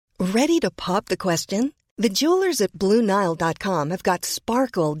Ready to pop the question? The jewelers at BlueNile.com have got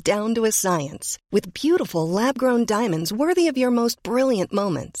sparkle down to a science with beautiful lab-grown diamonds worthy of your most brilliant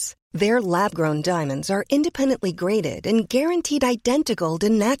moments. Their lab-grown diamonds are independently graded and guaranteed identical to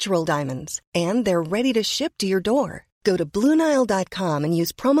natural diamonds, and they're ready to ship to your door. Go to BlueNile.com and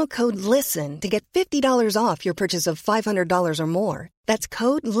use promo code LISTEN to get $50 off your purchase of $500 or more. That's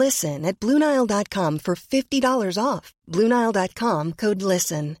code LISTEN at BlueNile.com for $50 off. BlueNile.com, code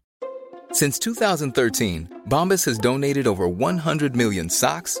LISTEN. Since 2013, Bombas has donated over 100 million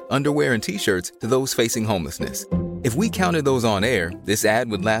socks, underwear, and T-shirts to those facing homelessness. If we counted those on air, this ad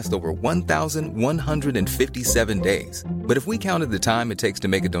would last over 1,157 days. But if we counted the time it takes to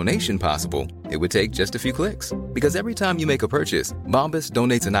make a donation possible, it would take just a few clicks. Because every time you make a purchase, Bombas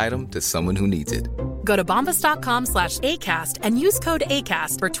donates an item to someone who needs it. Go to bombas.com/ACAST and use code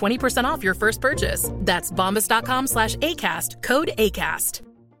ACAST for 20% off your first purchase. That's bombas.com/ACAST, code ACAST.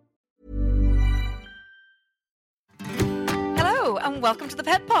 Hello, and welcome to the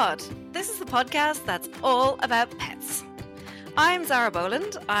Pet Pod. This is the podcast that's all about pets. I'm Zara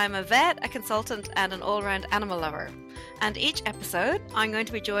Boland. I'm a vet, a consultant, and an all-round animal lover. And each episode, I'm going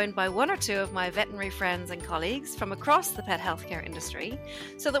to be joined by one or two of my veterinary friends and colleagues from across the pet healthcare industry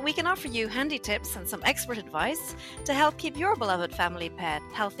so that we can offer you handy tips and some expert advice to help keep your beloved family pet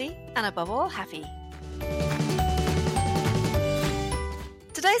healthy and, above all, happy.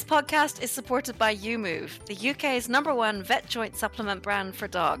 Today's podcast is supported by YouMove, the UK's #1 vet joint supplement brand for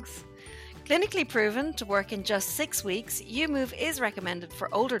dogs. Clinically proven to work in just 6 weeks, YouMove is recommended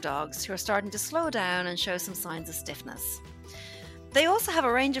for older dogs who are starting to slow down and show some signs of stiffness. They also have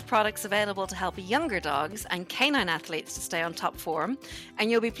a range of products available to help younger dogs and canine athletes to stay on top form,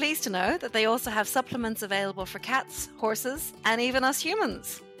 and you'll be pleased to know that they also have supplements available for cats, horses, and even us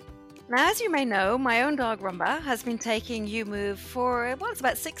humans. Now, as you may know, my own dog Rumba has been taking YouMove for, it's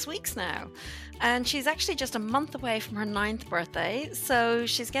about 6 weeks now. And she's actually just a month away from her 9th birthday, so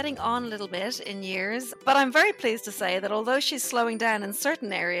she's getting on a little bit in years. But I'm very pleased to say that although she's slowing down in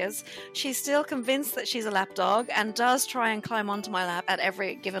certain areas, she's still convinced that she's a lap dog and does try and climb onto my lap at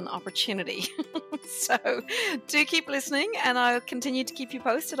every given opportunity. So do keep listening, and I'll continue to keep you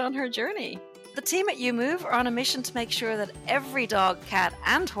posted on her journey. The team at YouMove are on a mission to make sure that every dog, cat,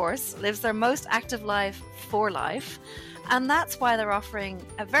 and horse lives their most active life for life. And that's why they're offering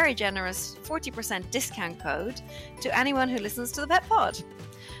a very generous 40% discount code to anyone who listens to the Pet Pod.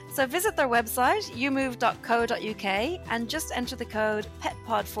 So visit their website, youmove.co.uk, and just enter the code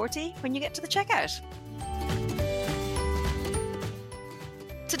PETPOD40 when you get to the checkout.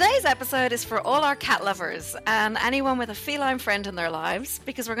 Today's episode is for all our cat lovers and anyone with a feline friend in their lives,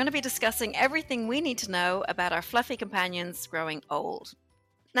 because we're going to be discussing everything we need to know about our fluffy companions growing old.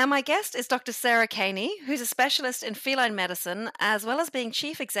 Now, my guest is Dr. Sarah Caney, who's a specialist in feline medicine, as well as being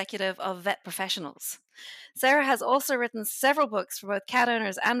chief executive of Vet Professionals. Sarah has also written several books for both cat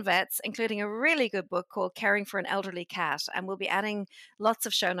owners and vets, including a really good book called Caring for an Elderly Cat, and we'll be adding lots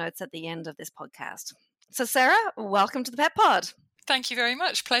of show notes at the end of this podcast. So, Sarah, welcome to the Pet Pod. Thank you very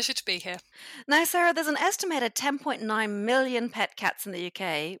much. Pleasure to be here. Now, Sarah, there's an estimated 10.9 million pet cats in the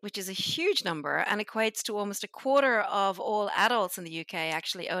UK, which is a huge number and equates to almost a quarter of all adults in the UK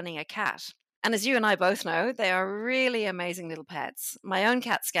actually owning a cat. And as you and I both know, they are really amazing little pets. My own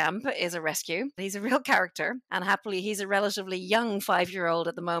cat Scamp is a rescue. He's a real character, and happily he's a relatively young 5-year-old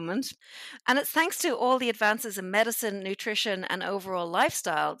at the moment. And it's thanks to all the advances in medicine, nutrition, and overall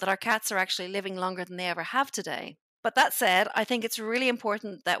lifestyle that our cats are actually living longer than they ever have today. But that said, I think it's really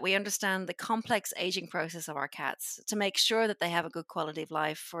important that we understand the complex aging process of our cats to make sure that they have a good quality of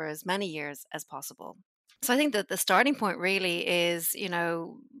life for as many years as possible. So I think that the starting point really is,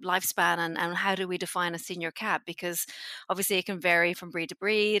 lifespan and how do we define a senior cat? Because obviously it can vary from breed to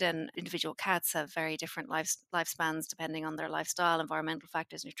breed, and individual cats have very different lifespans depending on their lifestyle, environmental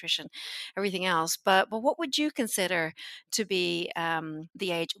factors, nutrition, everything else. But what would you consider to be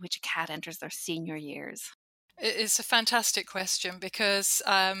the age at which a cat enters their senior years? It's a fantastic question because,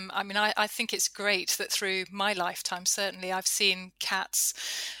 I think it's great that through my lifetime, certainly, I've seen cats'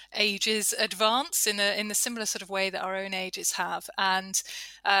 ages advance in a similar sort of way that our own ages have. And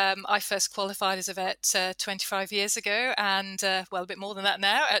I first qualified as a vet 25 years ago, and a bit more than that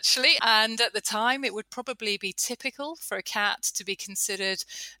now, actually. And at the time, it would probably be typical for a cat to be considered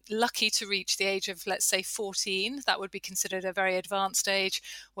lucky to reach the age of, let's say, 14. That would be considered a very advanced age,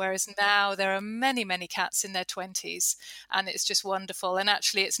 whereas now there are many, many cats in their 20s, and it's just wonderful. And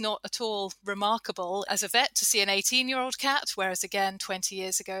actually, it's not at all remarkable as a vet to see an 18-year-old cat, whereas again, 20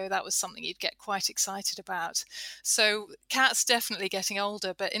 years ago, that was something you'd get quite excited about. So cats definitely getting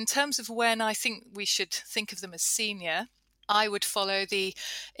older, but in terms of when I think we should think of them as senior, I would follow the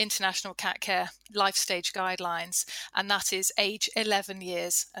International Cat Care Life Stage Guidelines, and that is age 11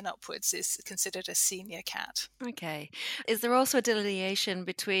 years and upwards is considered a senior cat. Okay. Is there also a delineation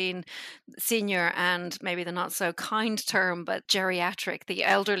between senior and maybe the not so kind term, but geriatric, the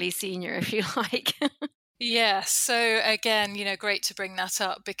elderly senior, if you like? Yeah, so again, great to bring that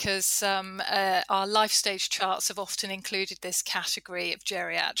up because our life stage charts have often included this category of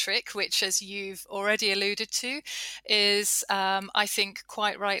geriatric, which, as you've already alluded to, is, I think,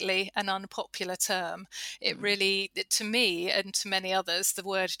 quite rightly an unpopular term. It really, to me and to many others, the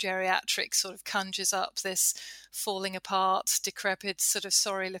word geriatric sort of conjures up this falling apart, decrepit, sort of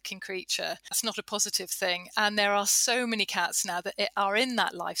sorry-looking creature. That's not a positive thing. And there are so many cats now that are in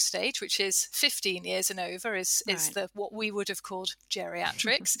that life stage, which is 15 years and over, is Right. what we would have called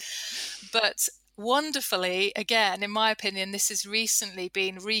geriatrics. But wonderfully, again, in my opinion, this has recently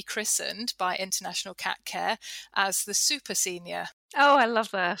been rechristened by International Cat Care as the super senior. Oh, I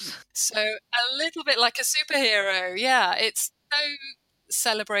love that. So a little bit like a superhero. Yeah, it's so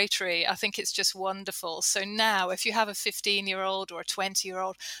celebratory. I think it's just wonderful. So now if you have a 15-year-old or a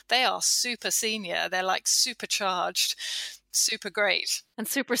 20-year-old, they are super senior. They're like supercharged, super great. And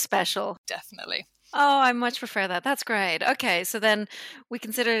super special. Definitely. Oh, I much prefer that. That's great. Okay, so then we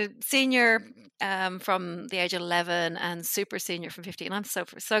consider senior from the age of 11 and super senior from 15. I'm so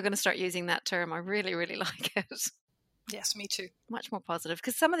going to start using that term. I really, really like it. Yes, me too. Much more positive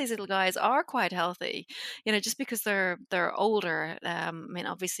because some of these little guys are quite healthy, just because they're older. I mean,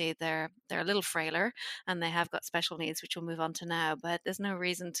 obviously they're a little frailer and they have got special needs, which we'll move on to now. But there's no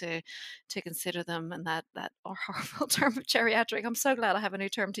reason to consider them in that horrible term of geriatric. I'm so glad I have a new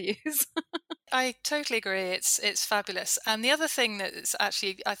term to use. I totally agree. It's fabulous. And the other thing that's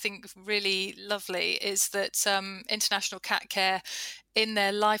actually, I think, really lovely is that International Cat Care, in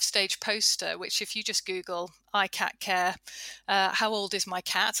their life stage poster, which if you just Google iCat Care, how old is my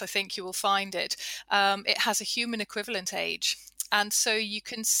cat? I think you will find it. It has a human equivalent age. And so you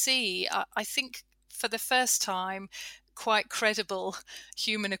can see, I think for the first time, quite credible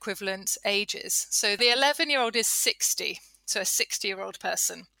human equivalent ages. So the 11-year-old is 60, so a 60-year-old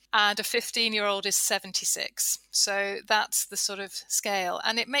person. And a 15-year-old is 76. So that's the sort of scale.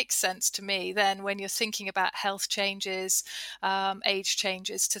 And it makes sense to me then when you're thinking about health changes, age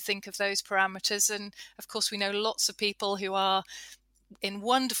changes, to think of those parameters. And of course, we know lots of people who are in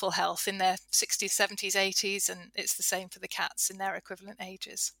wonderful health in their 60s, 70s, 80s, and it's the same for the cats in their equivalent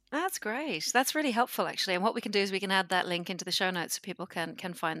ages. That's great. That's really helpful, actually. And what we can do is we can add that link into the show notes so people can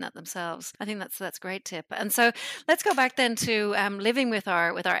find that themselves. I think that's a great tip. And so let's go back then to living with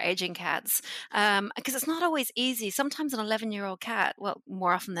our aging cats, because it's not always easy. Sometimes an 11-year-old cat, well,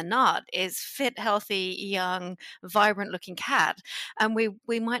 more often than not, is fit, healthy, young, vibrant-looking cat, and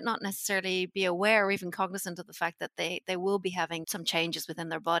we might not necessarily be aware or even cognizant of the fact that they will be having some changes within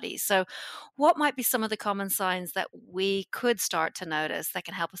their bodies. So, what might be some of the common signs that we could start to notice that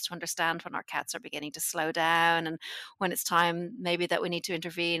can help us to understand when our cats are beginning to slow down and when it's time maybe that we need to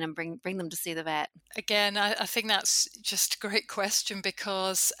intervene and bring them to see the vet? Again, I think that's just a great question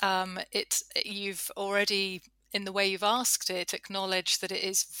because you've already, in the way you've asked it, acknowledged that it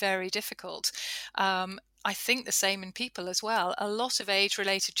is very difficult. I think the same in people as well. A lot of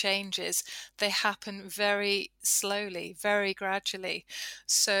age-related changes, they happen very slowly, very gradually.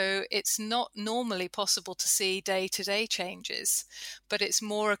 So it's not normally possible to see day-to-day changes, but it's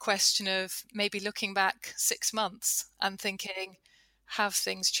more a question of maybe looking back 6 months and thinking, have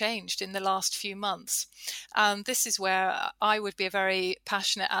things changed in the last few months? This is where I would be a very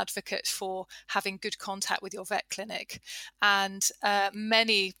passionate advocate for having good contact with your vet clinic. And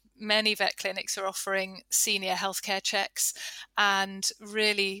many vet clinics are offering senior healthcare checks and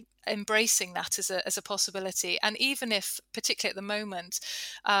really embracing that as a possibility. And even if, particularly at the moment,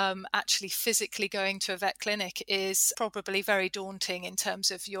 actually physically going to a vet clinic is probably very daunting in terms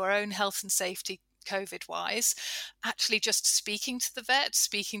of your own health and safety COVID-wise, actually just speaking to the vet,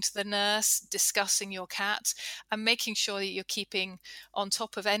 speaking to the nurse, discussing your cat and making sure that you're keeping on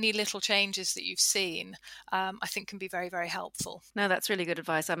top of any little changes that you've seen, I think can be very, very helpful. No, that's really good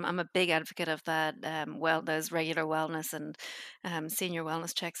advice. I'm a big advocate of that. Those regular wellness and senior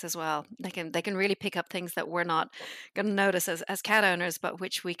wellness checks as well. They can really pick up things that we're not going to notice as cat owners, but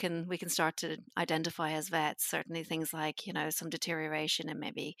which we can start to identify as vets. Certainly things like some deterioration in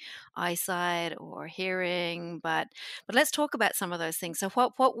maybe eyesight or hearing. But let's talk about some of those things. So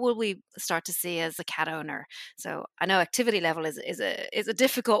what will we start to see as a cat owner? So I know activity level is a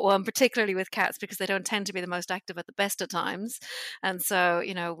difficult one, particularly with cats, because they don't tend to be the most active at the best of times. And so,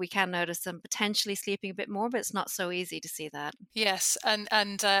 we can notice them potentially sleeping a bit more, but it's not so easy to see that. Yes, and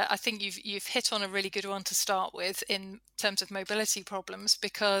I think you've hit on a really good one to start with in terms of mobility problems,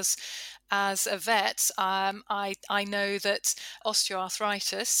 because as a vet, I know that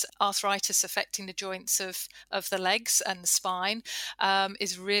osteoarthritis, arthritis affecting the joints of the legs and the spine,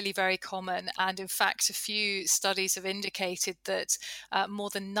 is really very common. And in fact, a few studies have indicated that more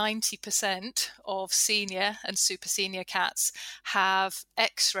than 90% of senior and super senior cats have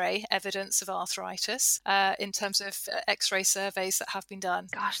X-ray evidence of arthritis in terms of X-ray surveys that have been done.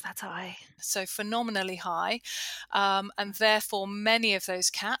 Gosh, that's high. So phenomenally high. And therefore, many of those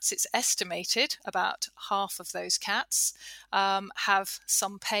cats, it's estimated about half of those cats have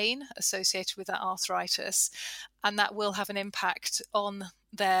some pain associated with that arthritis. And that will have an impact on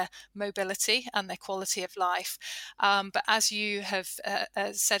their mobility and their quality of life. But as you have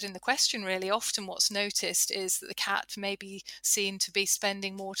said in the question, really often what's noticed is that the cat may be seen to be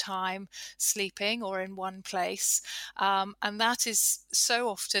spending more time sleeping or in one place. And that is so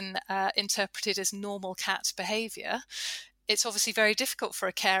often interpreted as normal cat behavior. It's obviously very difficult for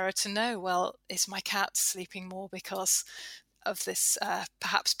a carer to know, well, is my cat sleeping more because of this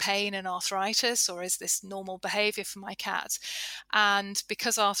perhaps pain and arthritis, or is this normal behavior for my cat? And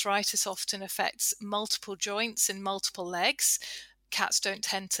because arthritis often affects multiple joints in multiple legs, cats don't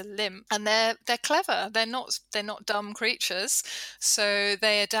tend to limp, and they're clever. They're not dumb creatures, so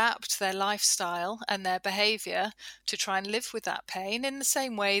they adapt their lifestyle and their behavior to try and live with that pain in the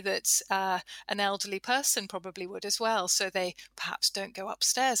same way that an elderly person probably would as well. So they perhaps don't go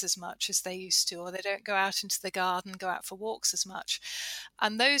upstairs as much as they used to, or they don't go out into the garden, go out for walks as much.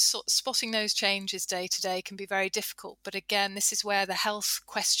 And spotting those changes day to day can be very difficult. But again, this is where the health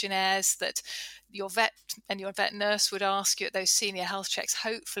questionnaires that your vet and your vet nurse would ask you at those senior health checks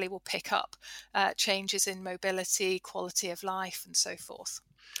hopefully will pick up changes in mobility, quality of life, and so forth.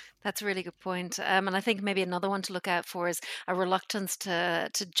 That's a really good point. And I think maybe another one to look out for is a reluctance to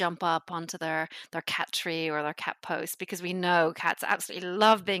jump up onto their cat tree or their cat post, because we know cats absolutely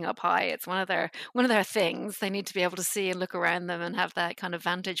love being up high. It's one of their things. They need to be able to see and look around them and have that kind of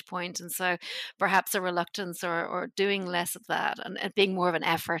vantage point. And so perhaps a reluctance or doing less of that and being more of an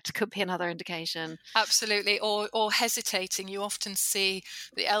effort could be another indication. Absolutely. Or hesitating. You often see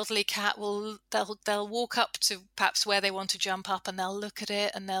the elderly cat they'll walk up to perhaps where they want to jump up, and they'll look at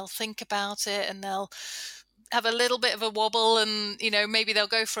it and they'll think about it, and they'll have a little bit of a wobble, and maybe they'll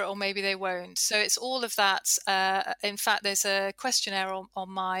go for it or maybe they won't. So it's all of that. In fact, there's a questionnaire on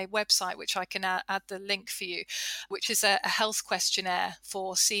my website which I can add the link for you, which is a health questionnaire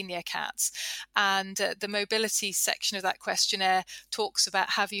for senior cats. And the mobility section of that questionnaire talks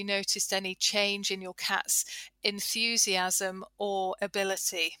about, have you noticed any change in your cat's enthusiasm or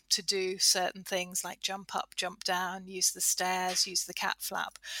ability to do certain things like jump up, jump down, use the stairs, use the cat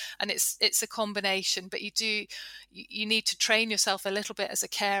flap. And it's a combination, but you need to train yourself a little bit as a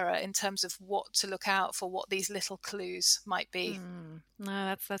carer in terms of what to look out for, what these little clues might be.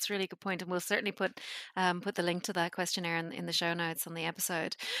 No, that's a really good point, and we'll certainly put the link to that questionnaire in the show notes on the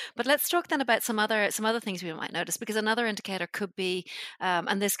episode. But let's talk then about some other things we might notice, because another indicator could be,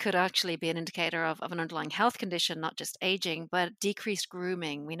 and this could actually be an indicator of an underlying health condition, not just aging, but decreased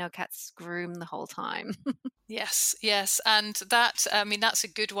grooming. We know cats groom the whole time. Yes, and that's a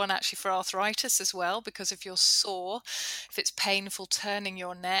good one actually for arthritis as well, because if you're sore, if it's painful turning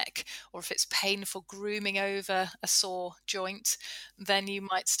your neck, or if it's painful grooming over a sore joint, then you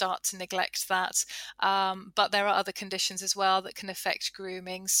might start to neglect that. But there are other conditions as well that can affect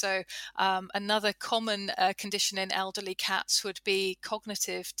grooming. So another common condition in elderly cats would be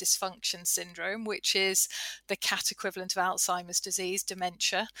cognitive dysfunction syndrome, which is the cat equivalent of Alzheimer's disease,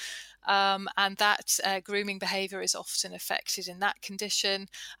 dementia. And that grooming behavior is often affected in that condition.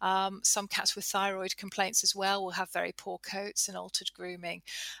 Some cats with thyroid complaints as well will have very poor coats and altered grooming.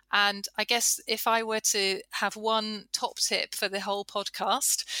 And I guess if I were to have one top tip for the whole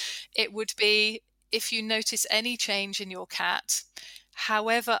podcast, it would be, if you notice any change in your cat,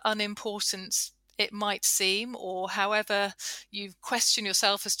 however unimportant it might seem, or however you question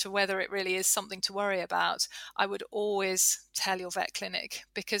yourself as to whether it really is something to worry about, I would always tell your vet clinic,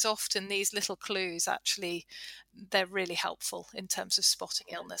 because often these little clues actually, they're really helpful in terms of spotting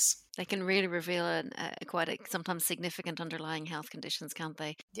illness. They can really reveal quite a sometimes significant underlying health conditions, can't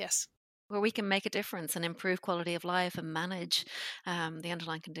they? Yes. Where we can make a difference and improve quality of life and manage the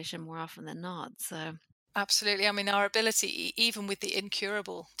underlying condition more often than not. So Absolutely. I mean, our ability, even with the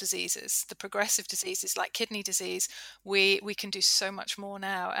incurable diseases, the progressive diseases like kidney disease, we can do so much more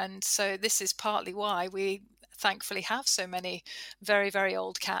now. And so this is partly why we thankfully have so many very, very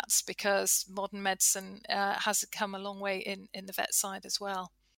old cats, because modern medicine has come a long way in the vet side as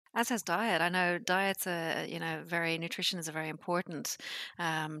well. As has diet. I know diet's very nutrition is a very important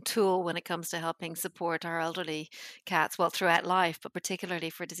tool when it comes to helping support our elderly cats, well, throughout life, but particularly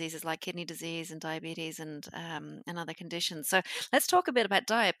for diseases like kidney disease and diabetes and other conditions. So let's talk a bit about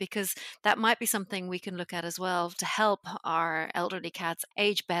diet, because that might be something we can look at as well to help our elderly cats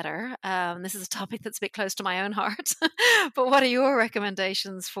age better. This is a topic that's a bit close to my own heart. But what are your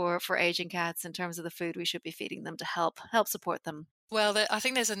recommendations for aging cats in terms of the food we should be feeding them to help support them? Well, I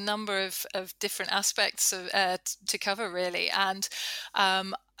think there's a number of different aspects to cover, really. And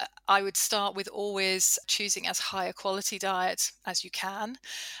I would start with always choosing as high a quality diet as you can.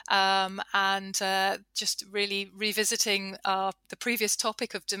 And just really revisiting the previous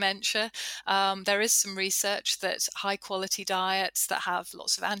topic of dementia. There is some research that high quality diets that have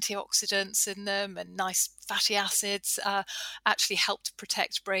lots of antioxidants in them and nice fatty acids actually help to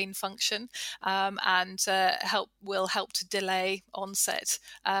protect brain function, and will help to delay onset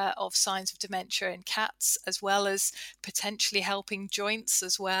of signs of dementia in cats, as well as potentially helping joints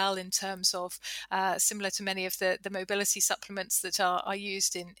as well, in terms of similar to many of the mobility supplements that are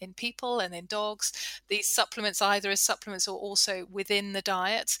used in people and in dogs. These supplements, either as supplements or also within the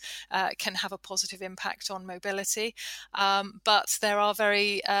diet, can have a positive impact on mobility. But there are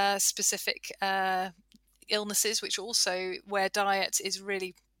very specific illnesses which also, where diet is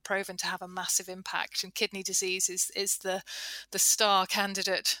really proven to have a massive impact, and kidney disease is the star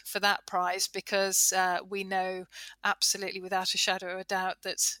candidate for that prize, because we know absolutely without a shadow of a doubt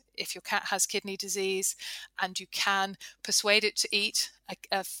that if your cat has kidney disease and you can persuade it to eat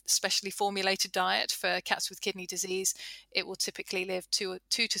a specially formulated diet for cats with kidney disease, it will typically live two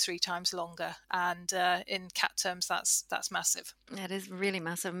to three times longer. And in cat terms, that's massive. It is really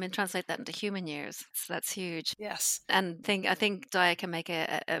massive. I mean, translate that into human years. So that's huge. Yes. And I think diet can make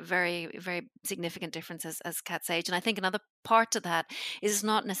a very, very significant difference as cats age. And I think another part to that is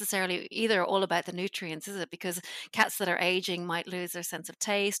not necessarily either all about the nutrients, is it? Because cats that are aging might lose their sense of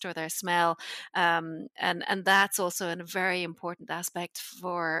taste or their smell, and that's also a very important aspect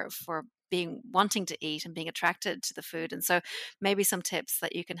for being wanting to eat and being attracted to the food. And so maybe some tips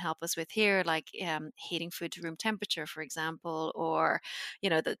that you can help us with here, like heating food to room temperature, for example, or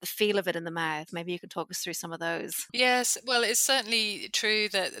the feel of it in the mouth. Maybe you can talk us through some of those. Yes, well, it's certainly true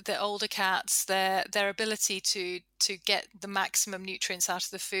that the older cats, their ability to get the maximum nutrients out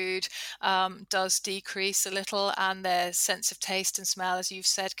of the food does decrease a little, and their sense of taste and smell, as you've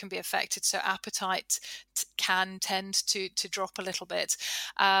said, can be affected. So appetite can tend to drop a little bit.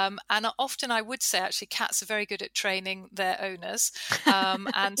 And often I would say actually cats are very good at training their owners.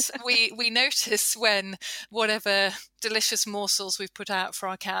 And we notice when whatever delicious morsels we've put out for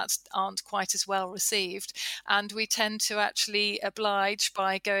our cats aren't quite as well received, and we tend to actually oblige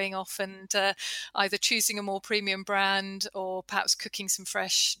by going off and either choosing a more premium brand or perhaps cooking some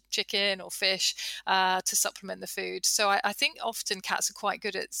fresh chicken or fish to supplement the food. So I think often cats are quite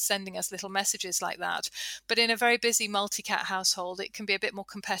good at sending us little messages like that. But in a very busy multi-cat household, it can be a bit more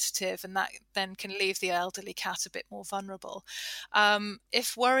competitive, and that then can leave the elderly cat a bit more vulnerable.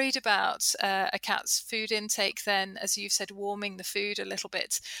 If worried about a cat's food intake, then, as you've said, warming the food a little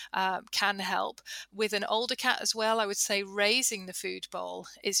bit can help. With an older cat as well, I would say raising the food bowl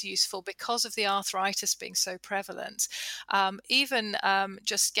is useful because of the arthritis being so prevalent. Even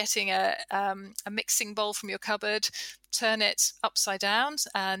just getting a mixing bowl from your cupboard, turn it upside down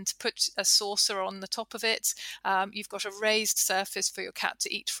and put a saucer on the top of it. You've got a raised surface for your cat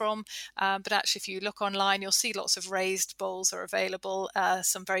to eat from. But actually, if you look online, you'll see lots of raised bowls are available,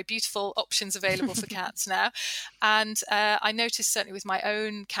 some very beautiful options available for cats now. And I noticed certainly with my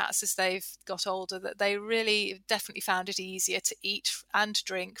own cats as they've got older that they really definitely found it easier to eat and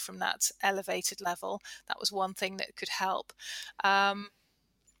drink from that elevated level. That was one thing that could help.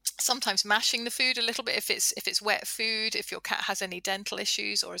 Sometimes mashing the food a little bit if it's wet food, if your cat has any dental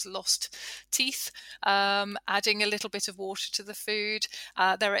issues or has lost teeth, adding a little bit of water to the food.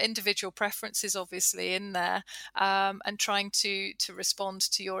 There are individual preferences obviously in there, and trying to respond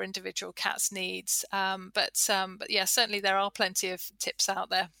to your individual cat's needs. But yeah, certainly there are plenty of tips out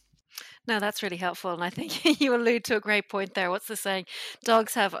there. No, that's really helpful. And I think you allude to a great point there. What's the saying?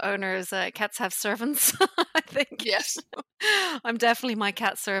 Dogs have owners, cats have servants. I think. Yes. I'm definitely my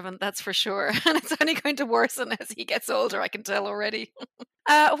cat servant, that's for sure. And it's only going to worsen as he gets older, I can tell already.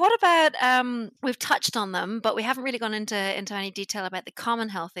 What about we've touched on them, but we haven't really gone into any detail about the common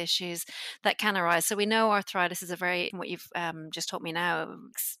health issues that can arise. So we know arthritis is a very, what you've just taught me now,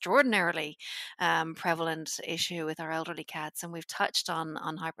 extraordinarily prevalent issue with our elderly cats, and we've touched on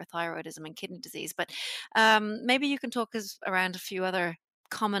hyperthyroidism and kidney disease. But maybe you can talk us around a few other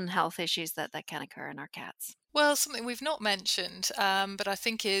common health issues that can occur in our cats. Well, something we've not mentioned, but I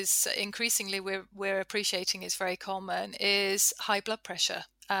think is increasingly we're appreciating is very common, is high blood pressure,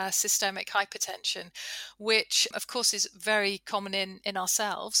 systemic hypertension, which of course is very common in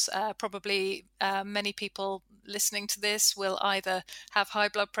ourselves. Probably many people listening to this will either have high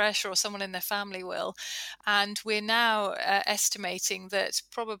blood pressure or someone in their family will. And we're now estimating that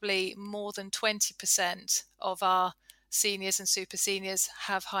probably more than 20% of our seniors and super seniors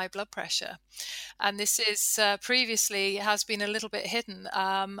have high blood pressure. And this is previously has been a little bit hidden.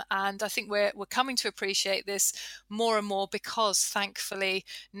 And I think we're coming to appreciate this more and more because thankfully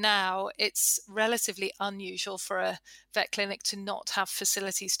now it's relatively unusual for a vet clinic to not have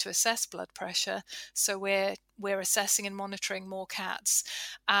facilities to assess blood pressure. So we're assessing and monitoring more cats.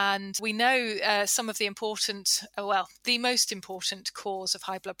 And we know some of the the most important cause of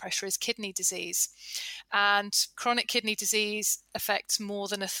high blood pressure is kidney disease. And chronic kidney disease affects more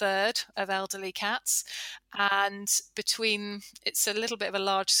than a third of elderly cats. And it's a little bit of a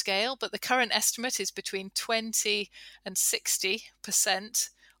large scale, but the current estimate is between 20 and 60%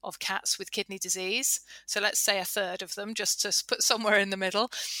 of cats with kidney disease. So let's say a third of them, just to put somewhere in the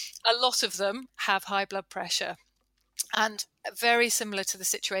middle. A lot of them have high blood pressure. And very similar to the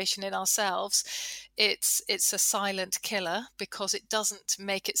situation in ourselves, it's a silent killer because it doesn't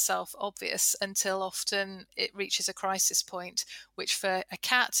make itself obvious until often it reaches a crisis point, which for a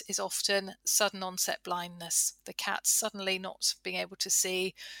cat is often sudden onset blindness. The cat suddenly not being able to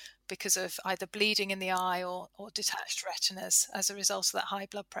see because of either bleeding in the eye or detached retinas as a result of that high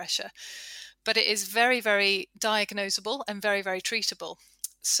blood pressure. But it is very, very diagnosable and very, very treatable.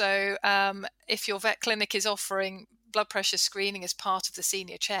 So if your vet clinic is offering blood pressure screening as part of the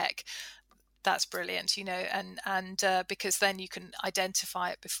senior check, that's brilliant, and because then you can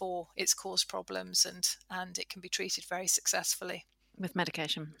identify it before it's caused problems and it can be treated very successfully. With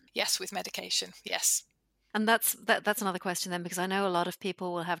medication? Yes, with medication, yes. And that's another question then, because I know a lot of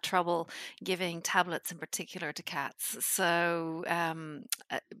people will have trouble giving tablets in particular to cats. So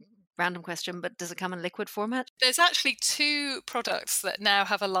random question, but does it come in liquid format? There's actually 2 products that now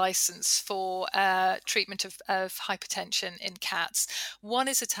have a license for treatment of hypertension in cats. One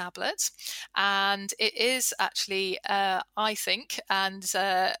is a tablet, and it is actually, I think, and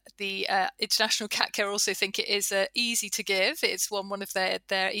the International Cat Care also think it is easy to give. It's one of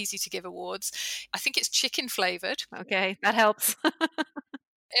their easy to give awards. I think it's chicken flavored. Okay, that helps.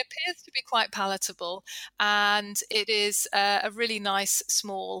 It appears to be quite palatable, and it is a really nice,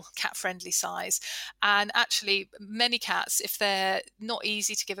 small, cat-friendly size. And actually, many cats, if they're not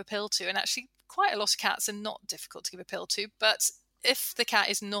easy to give a pill to, and actually quite a lot of cats are not difficult to give a pill to, but if the cat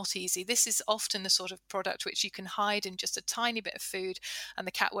is not easy, this is often the sort of product which you can hide in just a tiny bit of food and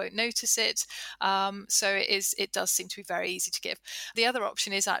the cat won't notice it. So it does seem to be very easy to give. The other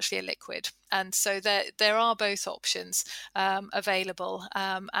option is actually a liquid. And so there are both options available.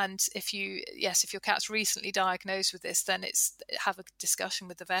 And if your cat's recently diagnosed with this, then have a discussion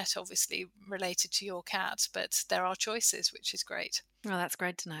with the vet, obviously related to your cat. But there are choices, which is great. Well, that's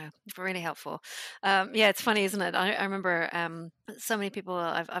great to know. Really helpful. Yeah, it's funny, isn't it? I remember so many people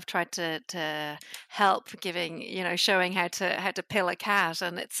I've tried to help giving, showing how to pill a cat,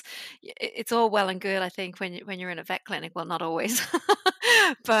 and it's all well and good, I think, when you're in a vet clinic. Well, not always,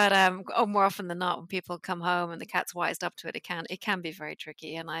 but more often than not, when people come home and the cat's wised up to it, it can be very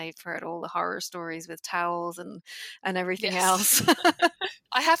tricky. And I've heard all the horror stories with towels and everything else.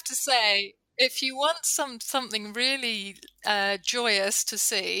 I have to say, if you want something really joyous to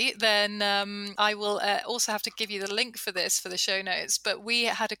see, then I will also have to give you the link for this for the show notes. But we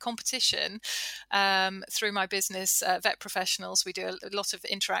had a competition through my business, Vet Professionals. We do a lot of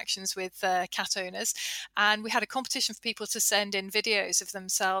interactions with cat owners. And we had a competition for people to send in videos of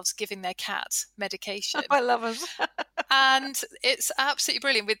themselves giving their cat medication. Oh, I love it. And it's absolutely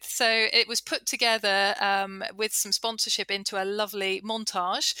brilliant. So it was put together with some sponsorship into a lovely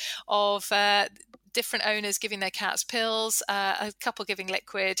montage of different owners giving their cats pills, a couple giving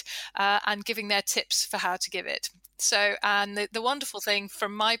liquid, and giving their tips for how to give it. So, and the wonderful thing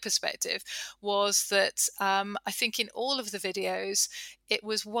from my perspective was that I think in all of the videos, it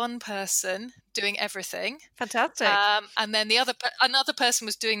was one person doing everything. Fantastic. And then another person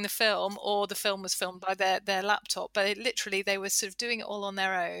was doing the film, or the film was filmed by their laptop. But literally, they were sort of doing it all on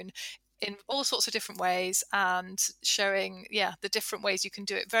their own, in all sorts of different ways and showing, the different ways you can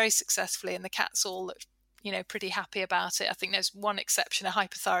do it very successfully. And the cats all looked, pretty happy about it. I think there's one exception, a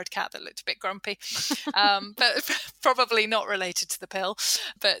hypothyroid cat that looked a bit grumpy, but probably not related to the pill.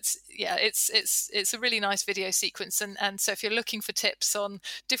 But yeah, it's a really nice video sequence. And so if you're looking for tips on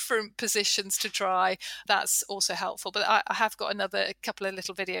different positions to try, that's also helpful. But I have got a couple of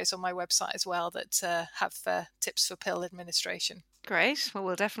little videos on my website as well that have tips for pill administration. Great. Well,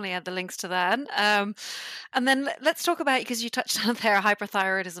 we'll definitely add the links to that. And then let's talk about, because you touched on there,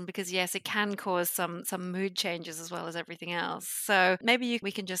 hyperthyroidism, because yes, it can cause some mood changes as well as everything else. So maybe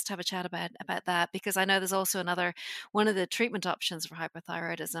we can just have a chat about that, because I know there's also one of the treatment options for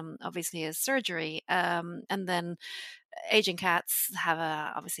hyperthyroidism obviously is surgery. And then aging cats have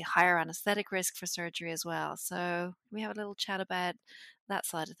obviously higher anesthetic risk for surgery as well. So we have a little chat about that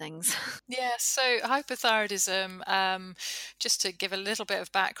side of things. Yeah, so hypothyroidism, just to give a little bit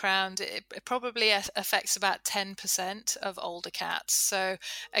of background, it probably affects about 10% of older cats. So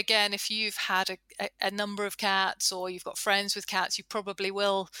again, if you've had a number of cats or you've got friends with cats, you probably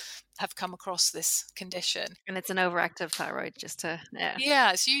will have come across this condition. And it's an overactive thyroid,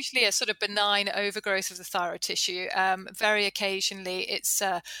 Yeah, it's usually a sort of benign overgrowth of the thyroid tissue. Very occasionally, it's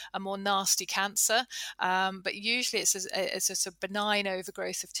a more nasty cancer, but usually it's a sort of benign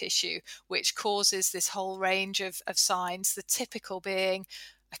overgrowth of tissue, which causes this whole range of signs, the typical being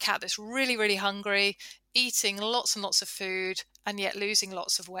a cat that's really, really hungry, eating lots and lots of food, and yet losing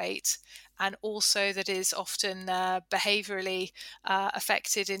lots of weight, and also that is often behaviorally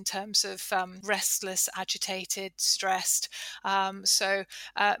affected in terms of restless, agitated, stressed. So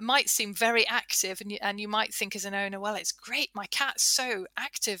it might seem very active, and you might think as an owner, well, it's great, my cat's so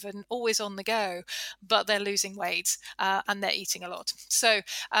active and always on the go, but they're losing weight and they're eating a lot. So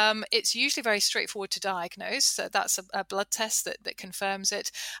it's usually very straightforward to diagnose. So that's a blood test that confirms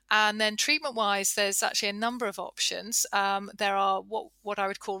it. And then treatment-wise, there's actually a number of options. There are what I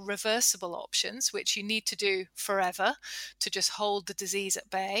would call reversible options, which you need to do forever to just hold the disease at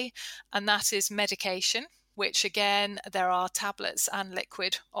bay. And that is medication, which again, there are tablets and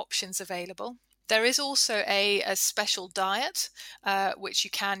liquid options available. There is also a special diet, which you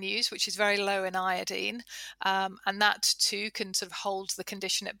can use, which is very low in iodine. And that too can sort of hold the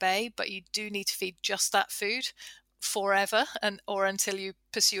condition at bay, but you do need to feed just that food forever or until you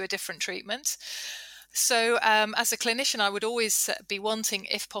pursue a different treatment. So as a clinician, I would always be wanting,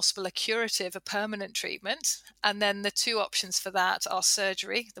 if possible, a curative, a permanent treatment. And then the two options for that are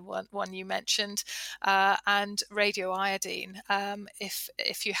surgery, the one you mentioned, and radioiodine,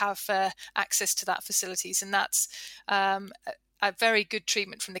 if you have access to that facilities. And that's a very good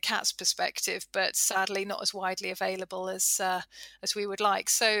treatment from the cat's perspective, but sadly not as widely available as we would like.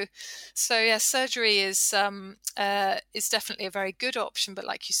 So yeah, surgery is definitely a very good option, but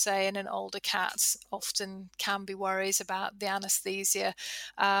like you say, in an older cat, often can be worries about the anesthesia,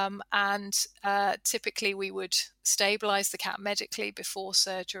 and typically we would stabilize the cat medically before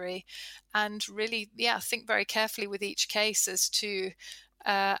surgery, and really, think very carefully with each case as to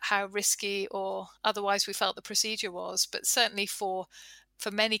how risky or otherwise we felt the procedure was. But certainly for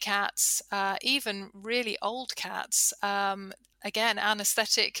many cats, even really old cats, again,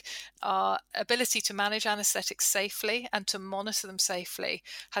 our ability to manage anesthetics safely and to monitor them safely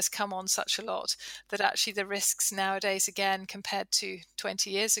has come on such a lot that actually the risks nowadays, again, compared to 20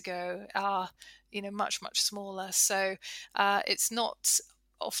 years ago, are much, much smaller. So it's not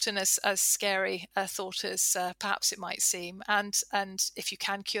often as scary a thought as perhaps it might seem. And if you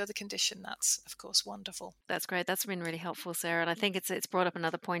can cure the condition, that's of course wonderful. That's great. That's been really helpful, Sarah. And I think it's brought up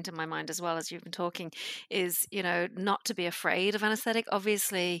another point in my mind as well as you've been talking, is not to be afraid of anesthetic.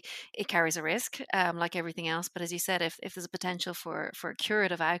 Obviously, it carries a risk, like everything else. But as you said, if there's a potential for a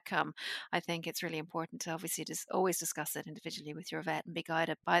curative outcome, I think it's really important to obviously just always discuss it individually with your vet and be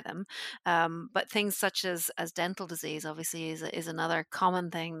guided by them. But things such as dental disease obviously is another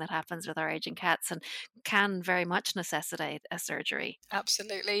common thing that happens with our aging cats and can very much necessitate a surgery.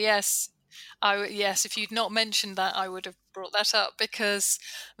 Absolutely, yes. Yes, if you'd not mentioned that, I would have brought that up, because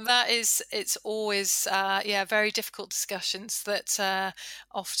it's always very difficult discussions that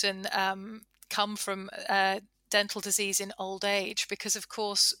often come from dental disease in old age, because of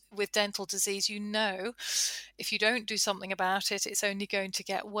course with dental disease, if you don't do something about it, it's only going to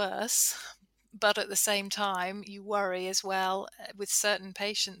get worse. But at the same time, you worry as well with certain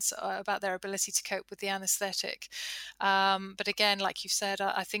patients about their ability to cope with the anaesthetic. But again, like you said,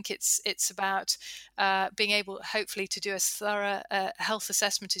 I think it's about being able, hopefully, to do as thorough health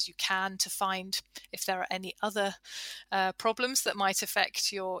assessment as you can to find if there are any other problems that might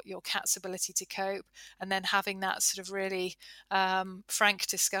affect your cat's ability to cope, and then having that sort of really frank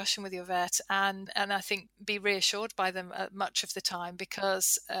discussion with your vet, and I think be reassured by them much of the time,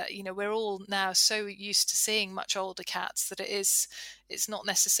 because we're all now so used to seeing much older cats that it's not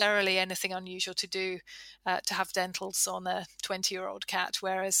necessarily anything unusual to do to have dentals on a 20-year-old cat,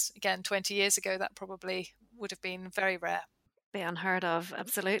 whereas again 20 years ago that probably would have been very rare. Be unheard of.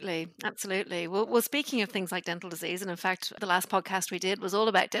 Absolutely. Well, speaking of things like dental disease, and in fact, the last podcast we did was all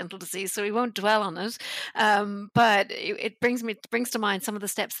about dental disease, so we won't dwell on it. But it brings to mind some of the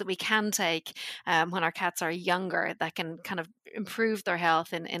steps that we can take when our cats are younger that can kind of improve their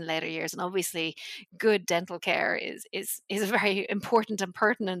health in later years. And obviously, good dental care is a very important and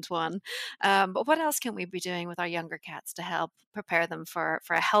pertinent one. But what else can we be doing with our younger cats to help prepare them for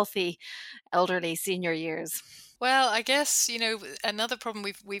a healthy, elderly senior years? Well, I guess, another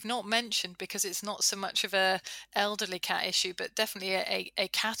problem we've not mentioned, because it's not so much of a elderly cat issue, but definitely a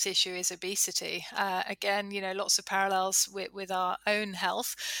cat issue, is obesity. Again, lots of parallels with our own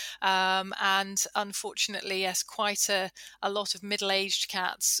health. And unfortunately, yes, quite a lot of middle-aged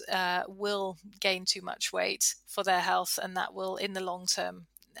cats will gain too much weight for their health, and that will, in the long term,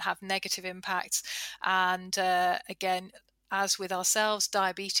 have negative impacts. And again, as with ourselves,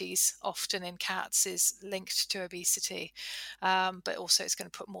 diabetes often in cats is linked to obesity, but also it's going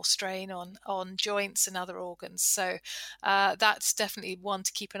to put more strain on joints and other organs. So that's definitely one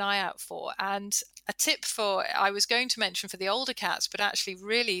to keep an eye out for. And a tip I was going to mention for the older cats, but actually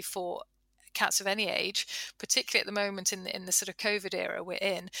really for cats of any age, particularly at the moment in the sort of COVID era we're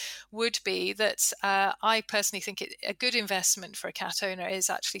in, would be that I personally think a good investment for a cat owner is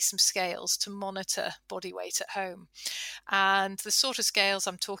actually some scales to monitor body weight at home. And the sort of scales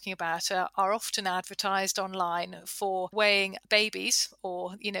I'm talking about are often advertised online for weighing babies,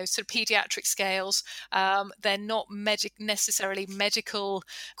 or sort of pediatric scales. They're not necessarily medical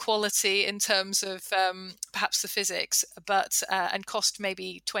quality in terms of perhaps the physics, but and cost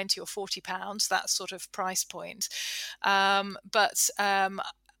maybe £20 or £40, that sort of price point, but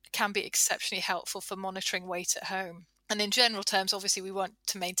can be exceptionally helpful for monitoring weight at home. And in general terms, obviously, we want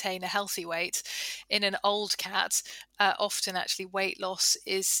to maintain a healthy weight. In an old cat, often actually weight loss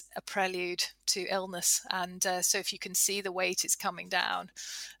is a prelude to illness. And so if you can see the weight is coming down,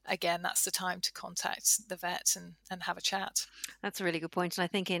 again, that's the time to contact the vet and have a chat. That's a really good point. And I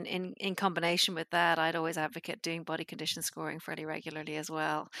think in combination with that, I'd always advocate doing body condition scoring fairly regularly as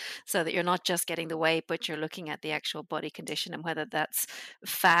well, so that you're not just getting the weight, but you're looking at the actual body condition and whether that's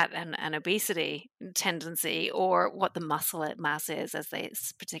fat and obesity tendency, or what the muscle mass is,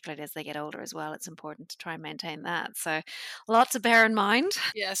 particularly as they get older as well. It's important to try and maintain that. So a lot to bear in mind.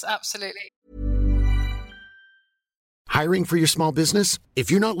 Yes, absolutely. Hiring for your small business?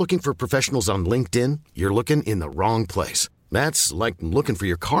 If you're not looking for professionals on LinkedIn, you're looking in the wrong place. That's like looking for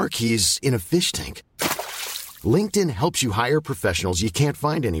your car keys in a fish tank. LinkedIn helps you hire professionals you can't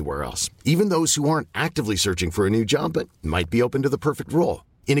find anywhere else, even those who aren't actively searching for a new job but might be open to the perfect role.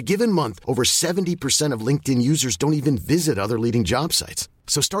 In a given month, over 70% of LinkedIn users don't even visit other leading job sites.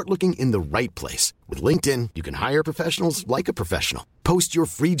 So start looking in the right place. With LinkedIn, you can hire professionals like a professional. Post your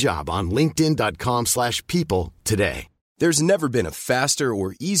free job on linkedin.com/people today. There's never been a faster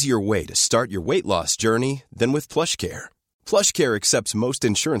or easier way to start your weight loss journey than with PlushCare. PlushCare accepts most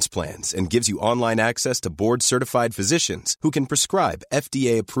insurance plans and gives you online access to board-certified physicians who can prescribe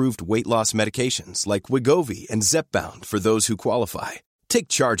FDA-approved weight loss medications like Wegovy and Zepbound for those who qualify. Take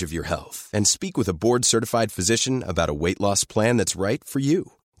charge of your health and speak with a board-certified physician about a weight loss plan that's right for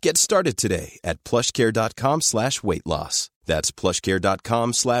you. Get started today at plushcare.com/weightloss. That's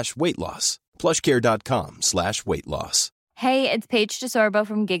plushcare.com/weightloss. plushcare.com/weightloss. Hey, it's Paige DeSorbo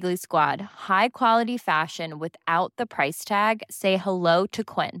from Giggly Squad. High quality fashion without the price tag. Say hello to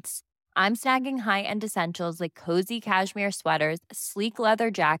Quince. I'm snagging high-end essentials like cozy cashmere sweaters, sleek leather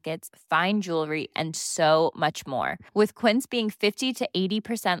jackets, fine jewelry, and so much more. With Quince being 50 to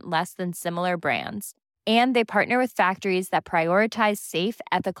 80% less than similar brands. And they partner with factories that prioritize safe,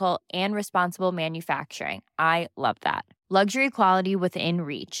 ethical, and responsible manufacturing. I love that. Luxury quality within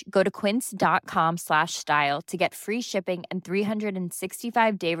reach. Go to quince.com/style to get free shipping and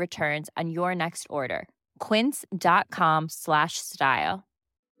 365-day returns on your next order. Quince.com/style.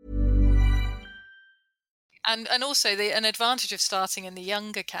 And also an advantage of starting in the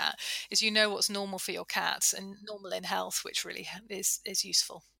younger cat is what's normal for your cat and normal in health, which really is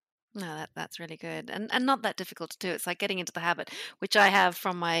useful. No, that's really good, and not that difficult to do. It's like getting into the habit, which I have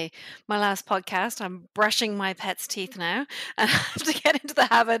from my last podcast. I'm brushing my pet's teeth now, and I have to get into the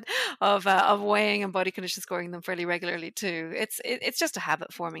habit of weighing and body condition scoring them fairly regularly too. It's just a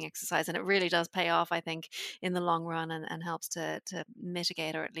habit forming exercise, and it really does pay off, I think, in the long run, and helps to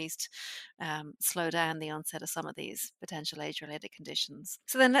mitigate or at least slow down the onset of some of these potential age related conditions.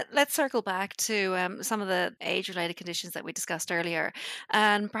 So then let's circle back to some of the age related conditions that we discussed earlier.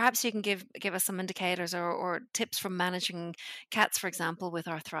 And perhaps you can give us some indicators or tips for managing cats, for example, with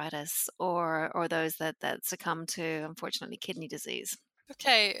arthritis or those that succumb to, unfortunately, kidney disease.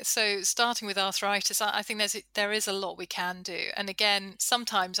 Okay, so starting with arthritis, I think there is a lot we can do. And again,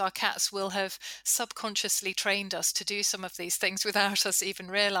 sometimes our cats will have subconsciously trained us to do some of these things without us even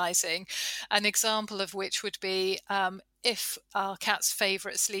realizing. An example of which would be if our cat's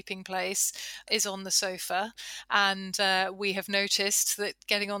favorite sleeping place is on the sofa, and we have noticed that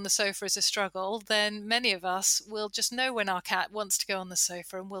getting on the sofa is a struggle, then many of us will just know when our cat wants to go on the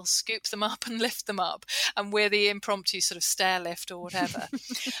sofa, and we'll scoop them up and lift them up, and we're the impromptu sort of stair lift or whatever.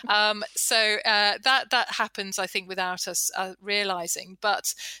 So that happens, I think, without us realizing.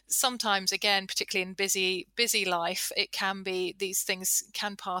 But sometimes, again, particularly in busy life, it can be, these things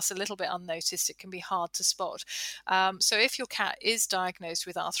can pass a little bit unnoticed. It can be hard to spot. So if your cat is diagnosed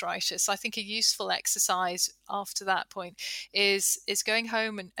with arthritis, I think a useful exercise after that point is going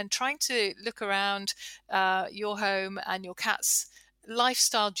home and trying to look around your home and your cat's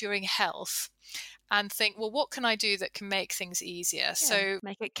lifestyle during health and think, well, what can I do that can make things easier? Yeah, so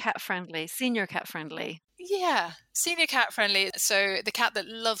make it cat friendly, senior cat friendly. Yeah, senior cat friendly. So the cat that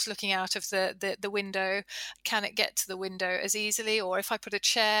loves looking out of the window, can it get to the window as easily? Or if I put a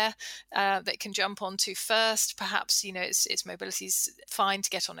chair that it can jump onto first, perhaps, its mobility is fine to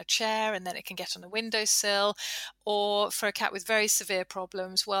get on a chair and then it can get on a windowsill. Or for a cat with very severe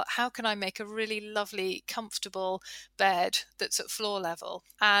problems, well, how can I make a really lovely, comfortable bed that's at floor level?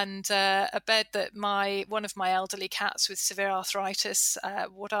 And a bed that one of my elderly cats with severe arthritis,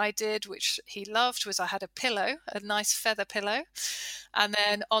 what I did, which he loved, was I had a pillow, a nice feather pillow. And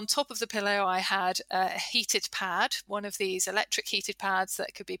then on top of the pillow, I had a heated pad, one of these electric heated pads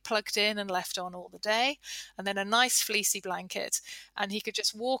that could be plugged in and left on all the day. And then a nice fleecy blanket. And he could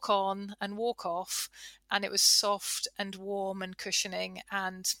just walk on and walk off. And it was soft and warm and cushioning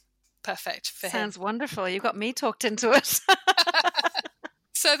and perfect for him. Sounds wonderful. You got me talked into it.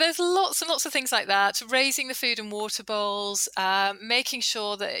 So there's lots and lots of things like that. Raising the food and water bowls, making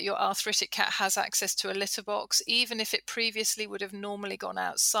sure that your arthritic cat has access to a litter box, even if it previously would have normally gone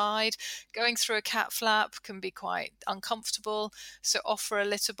outside. Going through a cat flap can be quite uncomfortable. So offer a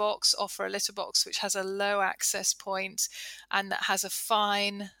litter box which has a low access point and that has a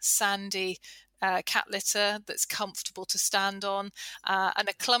fine, sandy cat litter that's comfortable to stand on. And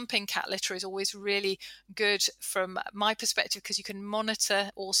a clumping cat litter is always really good from my perspective because you can monitor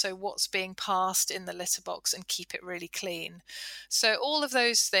also what's being passed in the litter box and keep it really clean. So all of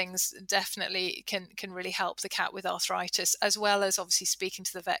those things definitely can really help the cat with arthritis, as well as obviously speaking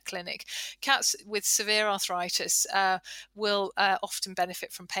to the vet clinic. Cats with severe arthritis will often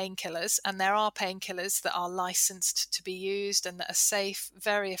benefit from painkillers, and there are painkillers that are licensed to be used and that are safe,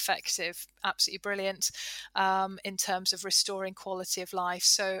 very effective, absolutely brilliant in terms of restoring quality of life.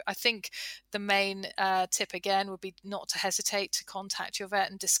 So I think the main tip again would be not to hesitate to contact your vet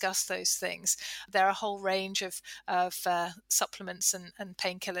and discuss those things. There are a whole range of supplements and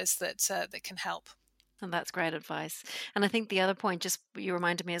painkillers that can help. And that's great advice. And I think the other point, just you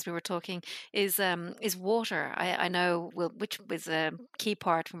reminded me as we were talking, is water. I know which was a key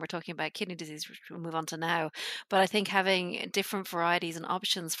part when we're talking about kidney disease, which we'll move on to now. But I think having different varieties and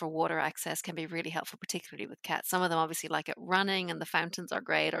options for water access can be really helpful, particularly with cats. Some of them obviously like it running, and the fountains are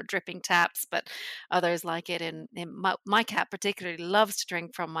great, or dripping taps. But others like it. In my cat particularly loves to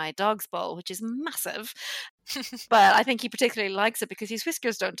drink from my dog's bowl, which is massive. But I think he particularly likes it because his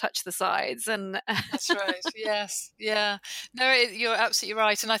whiskers don't touch the sides. And that's right. Yes. Yeah. No, you're absolutely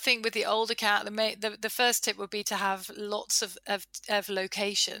right. And I think with the older cat, the first tip would be to have lots of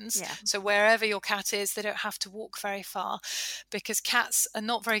locations. Yeah. So wherever your cat is, they don't have to walk very far, because cats are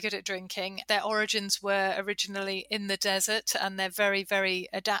not very good at drinking. Their origins were originally in the desert, and they're very, very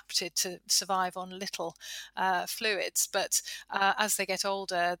adapted to survive on little fluids. But as they get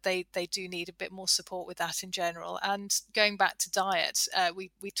older, they do need a bit more support with that in general. And going back to diet,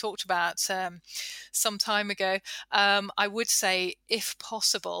 we talked about some time ago, I would say, if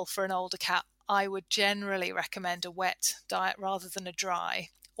possible, for an older cat, I would generally recommend a wet diet rather than a dry,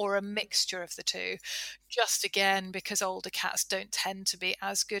 or a mixture of the two, just again because older cats don't tend to be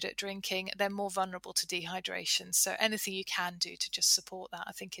as good at drinking. They're more vulnerable to dehydration. So anything you can do to just support that,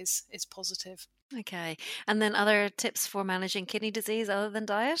 I think is positive. Okay. And then other tips for managing kidney disease other than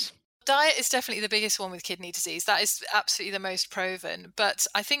diet? Diet is definitely the biggest one with kidney disease. That is absolutely the most proven. But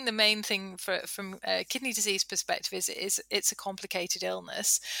I think the main thing from a kidney disease perspective is it's a complicated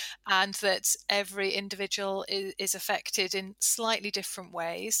illness, and that every individual is affected in slightly different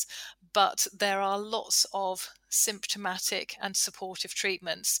ways. But there are lots of symptomatic and supportive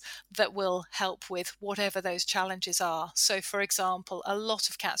treatments that will help with whatever those challenges are. So, for example, a lot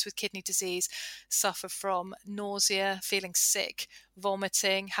of cats with kidney disease suffer from nausea, feeling sick,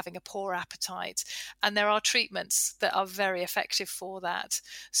 vomiting, having a poor appetite. And there are treatments that are very effective for that.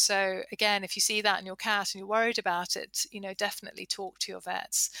 So again, if you see that in your cat and you're worried about it, definitely talk to your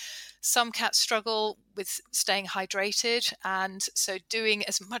vets. Some cats struggle with staying hydrated, and so doing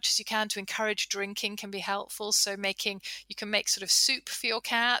as much as you can to encourage drinking can be helpful. So you can make sort of soup for your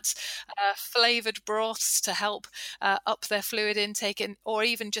cat, flavored broths to help up their fluid intake, or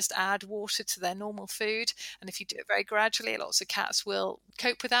even just add water to their normal food. And if you do it very gradually, lots of cats will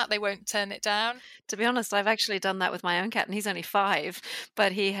cope with that. They won't turn it down. To be honest, I've actually done that with my own cat, and he's only 5,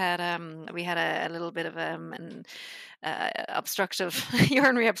 but he had we had a little bit of an obstructive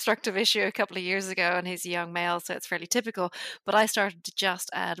urinary obstructive issue a couple of years ago, and he's a young male, so it's fairly typical. But I started to just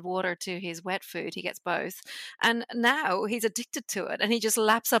add water to his wet food. He gets both, and now he's addicted to it, and he just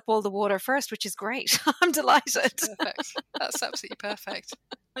laps up all the water first, which is great. I'm delighted. Perfect. That's absolutely perfect.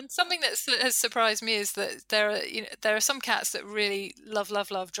 And something that has surprised me is that there are some cats that really love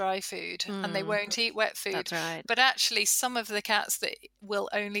dry food, and they won't eat wet food. That's right. But actually, some of the cats that will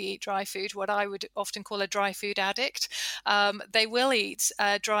only eat dry food, what I would often call a dry food addict, they will eat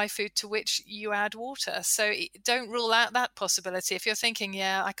dry food to which you add water. So don't rule out that possibility. If you're thinking,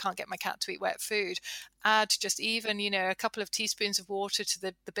 yeah, I can't get my cat to eat wet food, add just even, a couple of teaspoons of water to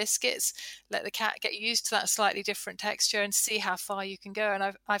the biscuits. Let the cat get used to that slightly different texture and see how far you can go.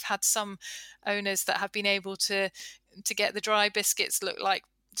 And I've had some owners that have been able to get the dry biscuits look like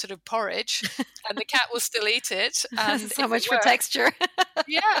sort of porridge, and the cat will still eat it. And so much for texture.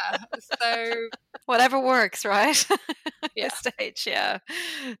 Yeah. So whatever works, right? Yeah. This stage, yeah.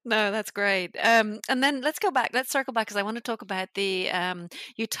 No, that's great. And then let's circle back, because I want to talk about the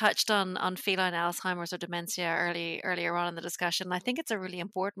you touched on feline Alzheimer's or dementia earlier on in the discussion. I think it's a really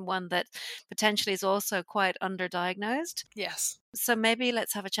important one that potentially is also quite underdiagnosed. Yes. So maybe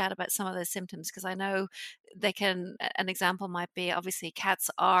let's have a chat about some of those symptoms, because I know an example might be, obviously cats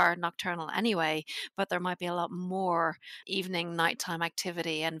are nocturnal anyway, but there might be a lot more evening, nighttime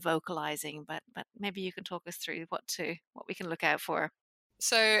activity and vocalizing, but maybe you can talk us through what we can look out for.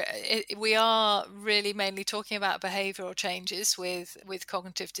 So we are really mainly talking about behavioural changes with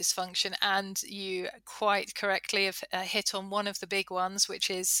cognitive dysfunction, and you quite correctly have hit on one of the big ones, which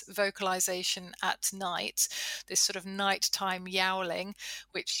is vocalization at night, this sort of nighttime yowling,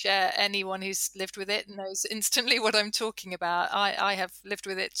 which anyone who's lived with it knows instantly what I'm talking about. I have lived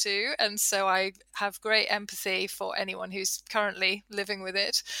with it too, and so I have great empathy for anyone who's currently living with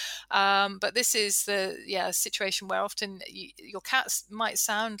it. But this is the situation where often your cats might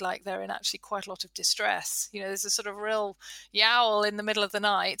sound like they're in actually quite a lot of distress. There's a sort of real yowl in the middle of the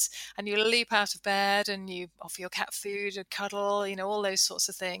night, and you leap out of bed and you offer your cat food, a cuddle, all those sorts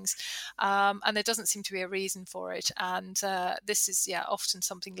of things. And there doesn't seem to be a reason for it. And this is, often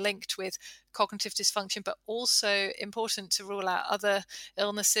something linked with cognitive dysfunction, but also important to rule out other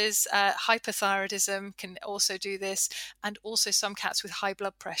illnesses. Hypothyroidism can also do this, and also some cats with high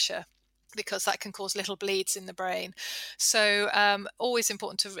blood pressure, because that can cause little bleeds in the brain. So always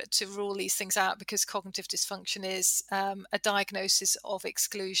important to rule these things out, because cognitive dysfunction is a diagnosis of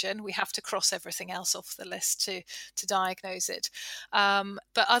exclusion. We have to cross everything else off the list to diagnose it.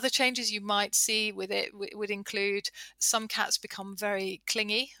 But other changes you might see with it would include some cats become very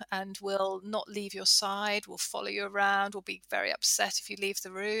clingy and will not leave your side, will follow you around, will be very upset if you leave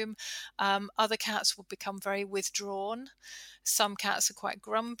the room. Other cats will become very withdrawn. Some cats are quite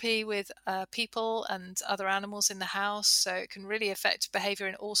grumpy with people and other animals in the house, so it can really affect behavior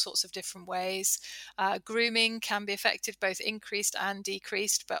in all sorts of different ways. Grooming can be affected, both increased and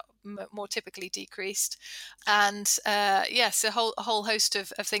decreased, but more typically decreased. And yes, a whole host of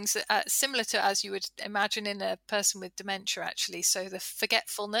things that, similar to as you would imagine in a person with dementia, actually. So the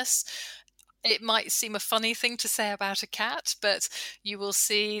forgetfulness. It might seem a funny thing to say about a cat, but you will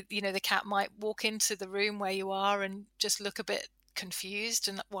see, the cat might walk into the room where you are and just look a bit confused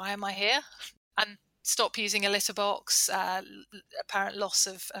and why am I here? And stop using a litter box, apparent loss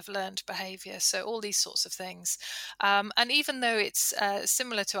of learned behaviour. So all these sorts of things. And even though it's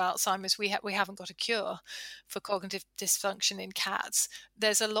similar to Alzheimer's, we haven't got a cure for cognitive dysfunction in cats.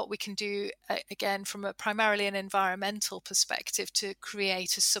 There's a lot we can do, again, from primarily an environmental perspective, to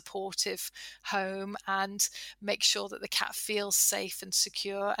create a supportive home and make sure that the cat feels safe and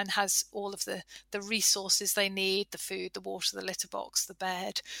secure and has all of the resources they need, the food, the water, the litter box, the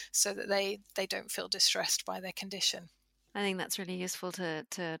bed, so that they don't feel distressed by their condition. I think that's really useful to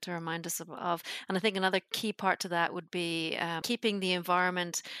remind us of. And I think another key part to that would be keeping the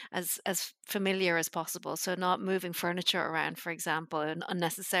environment as familiar as possible. So not moving furniture around, for example,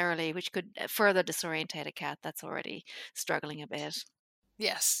 unnecessarily, which could further disorientate a cat that's already struggling a bit.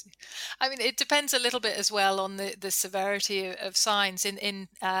 Yes. I mean, it depends a little bit as well on the severity of signs.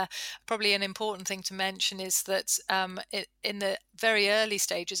 Probably an important thing to mention is that in the very early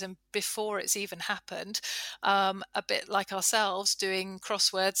stages and before it's even happened, a bit like ourselves doing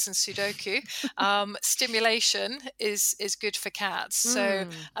crosswords and Sudoku, stimulation is good for cats. So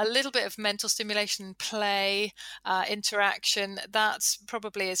a little bit of mental stimulation, play, interaction, that's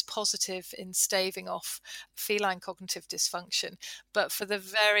probably as positive in staving off feline cognitive dysfunction. But for the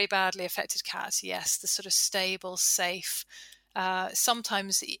very badly affected cats, yes, the sort of stable, safe.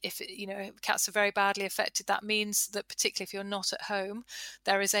 Sometimes if cats are very badly affected, that means that particularly if you're not at home,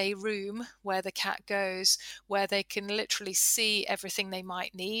 there is a room where the cat goes where they can literally see everything they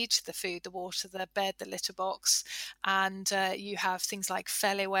might need, the food, the water, the bed, the litter box, and you have things like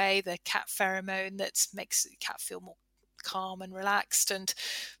Feliway, the cat pheromone that makes the cat feel more calm and relaxed, and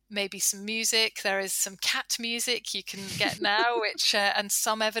maybe some music. There is some cat music you can get now, which and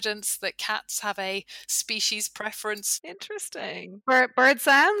some evidence that cats have a species preference. Interesting. Bird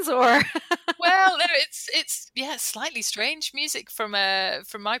sounds, or well, no, it's slightly strange music from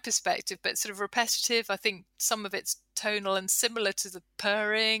my perspective, but sort of repetitive. I think some of it's tonal and similar to the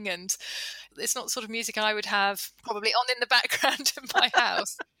purring, and it's not sort of music I would have probably on in the background of my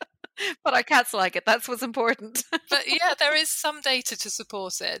house. But our cats like it. That's what's important. But yeah, there is some data to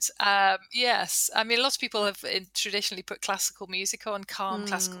support it. Yes. I mean, a lot of people have traditionally put classical music on, calm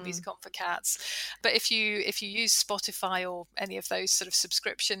classical music on for cats. But if you use Spotify or any of those sort of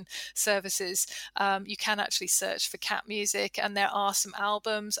subscription services, you can actually search for cat music, and there are some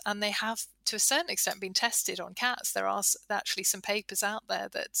albums, and they have to a certain extent been tested on cats. There are actually some papers out there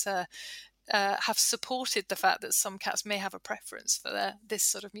that have supported the fact that some cats may have a preference for this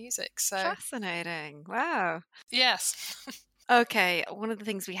sort of music. So fascinating. Wow. Yes. Okay, one of the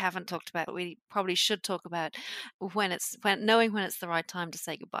things we haven't talked about, we probably should talk about knowing when it's the right time to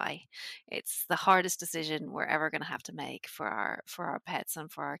say goodbye. It's the hardest decision we're ever going to have to make for our pets and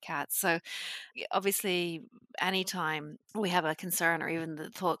for our cats. So obviously, anytime we have a concern or even the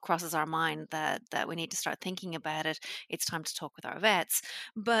thought crosses our mind that we need to start thinking about it, it's time to talk with our vets.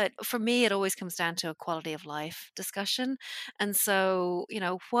 But for me, it always comes down to a quality of life discussion. And so,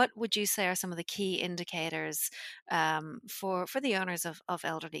 what would you say are some of the key indicators for the owners of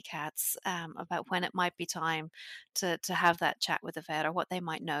elderly cats about when it might be time to have that chat with the vet, or what they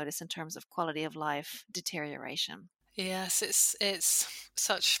might notice in terms of quality of life deterioration? Yes, it's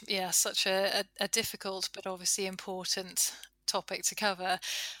such a difficult but obviously important topic to cover.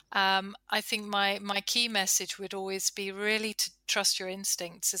 I think my key message would always be really to trust your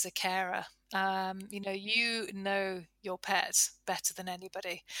instincts as a carer. You know your pet better than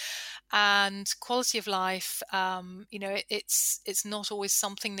anybody, and quality of life, it's not always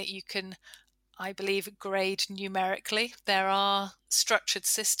something that you can, I believe, grade numerically. There are structured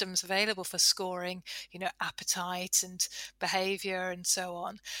systems available for scoring, appetite and behavior and so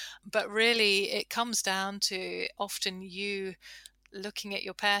on. But really, it comes down to often you looking at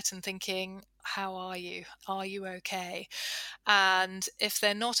your pet and thinking, how are you? Are you okay? And if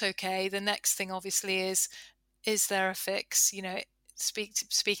they're not okay, the next thing obviously is there a fix?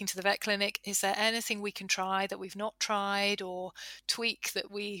 Speaking to the vet clinic, is there anything we can try that we've not tried, or tweak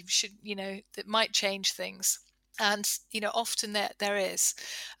that we should, that might change things? And often there is,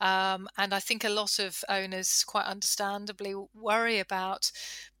 and I think a lot of owners quite understandably worry about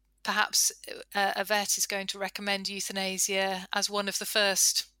perhaps a vet is going to recommend euthanasia as one of the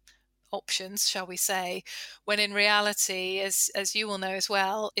first options, shall we say, when in reality, as you will know as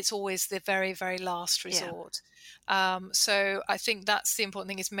well, it's always the very, very last resort. So I think that's the important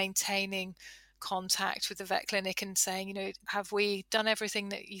thing, is maintaining contact with the vet clinic and saying, have we done everything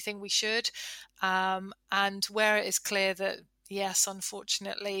that you think we should? And where it is clear that, yes,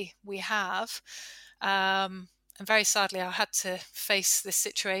 unfortunately, we have. And very sadly, I had to face this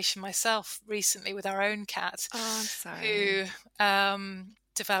situation myself recently with our own cat. Oh, I'm sorry. Who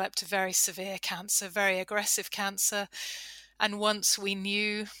developed a very severe cancer, very aggressive cancer. And once we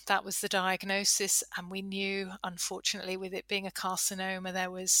knew that was the diagnosis, and we knew, unfortunately, with it being a carcinoma,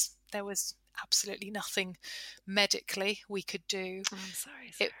 there was absolutely nothing medically we could do. I'm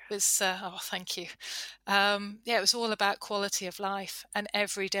sorry, Sarah. It was, thank you. It was all about quality of life. And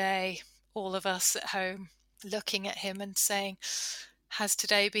every day, all of us at home looking at him and saying, has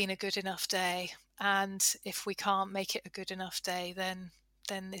today been a good enough day? And if we can't make it a good enough day, then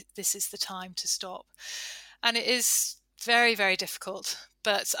this is the time to stop. And it is very, very difficult.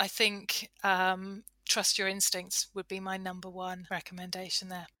 But I think trust your instincts would be my number one recommendation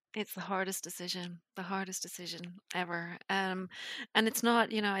there. It's the hardest decision ever. And it's not,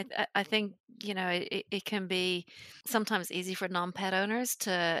 I think, it can be sometimes easy for non-pet owners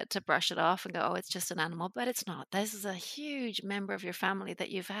to brush it off and go, oh, it's just an animal, but it's not. This is a huge member of your family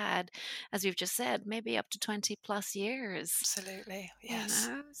that you've had, as we've just said, maybe up to 20 plus years. Absolutely. Yes.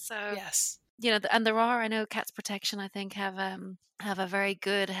 So, yes. And there are, I know Cats Protection, I think, have a very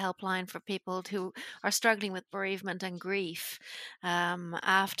good helpline for people who are struggling with bereavement and grief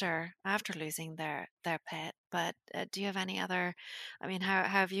after losing their pet. But do you have any other? I mean, how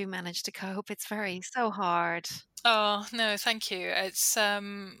have you managed to cope? It's so hard. Oh no, thank you. It's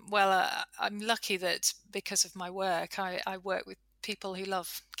I'm lucky that because of my work, I work with people who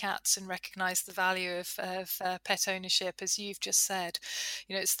love cats and recognize the value of pet ownership, as you've just said.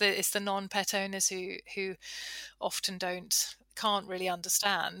 It's the non-pet owners who often can't really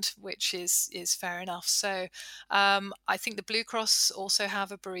understand, which is fair enough. So I think the Blue Cross also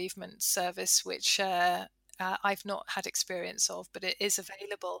have a bereavement service, which I've not had experience of, but it is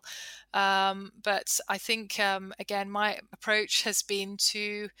available. But I think, again, my approach has been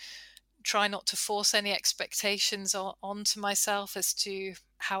to try not to force any expectations onto myself as to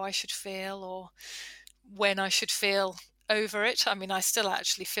how I should feel or when I should feel over it. I mean, I still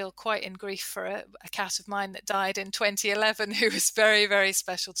actually feel quite in grief for a cat of mine that died in 2011 who was very, very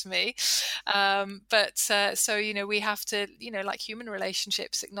special to me. So, we have to, like human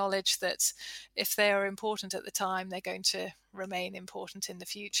relationships, acknowledge that if they are important at the time, they're going to remain important in the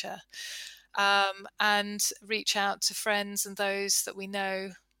future. And reach out to friends and those that we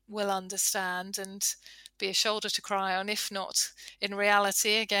know will understand and be a shoulder to cry on, if not in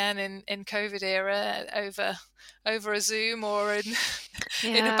reality, again in COVID era, over a Zoom or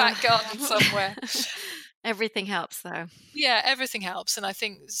in a back garden somewhere. Everything helps, though. Yeah, everything helps, and I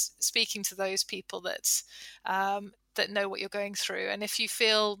think speaking to those people that know what you're going through, and if you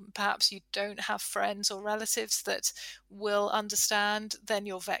feel perhaps you don't have friends or relatives that will understand, then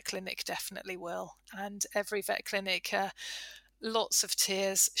your vet clinic definitely will. And every vet clinic, lots of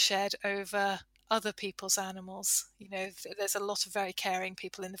tears shed over other people's animals. There's a lot of very caring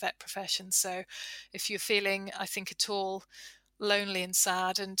people in the vet profession. So if you're feeling, I think, at all lonely and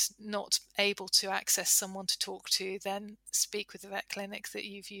sad and not able to access someone to talk to, then speak with the vet clinic that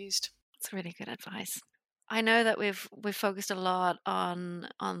you've used. It's really good advice. I know that we've focused a lot on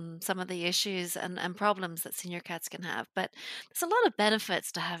some of the issues and problems that senior cats can have, but there's a lot of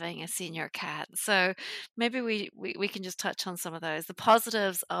benefits to having a senior cat. So maybe we can just touch on some of those. The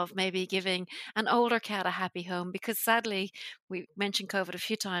positives of maybe giving an older cat a happy home, because sadly we mentioned COVID a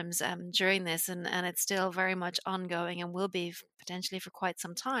few times during this, and it's still very much ongoing and will be potentially for quite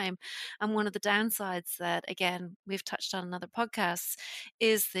some time. And one of the downsides that, again, we've touched on in other podcasts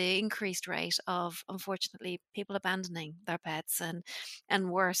is the increased rate of, unfortunately, people abandoning their pets and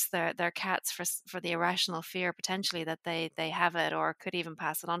worse, their cats for the irrational fear potentially that they have it or could even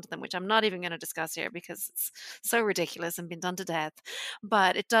pass it on to them, which I'm not even going to discuss here because it's so ridiculous and been done to death.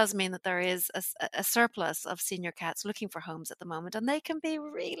 But it does mean that there is a surplus of senior cats looking for homes at the moment, and they can be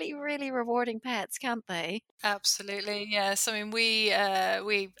really, really rewarding pets, can't they? Absolutely, yes. I mean,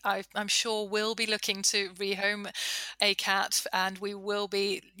 I'm sure we'll be looking to rehome a cat, and we will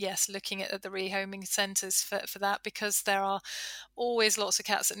be, yes, looking at the rehoming centres for that, because there are always lots of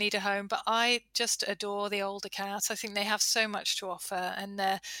cats that need a home. But I just adore the older cats. I think they have so much to offer, and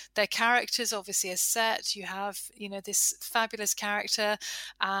their characters obviously are set. You have, this fabulous character,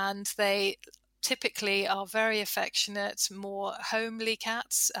 and they typically are very affectionate, more homely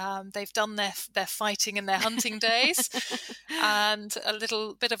cats. They've done their fighting and their hunting days, and a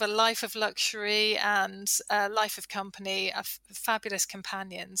little bit of a life of luxury and a life of company, fabulous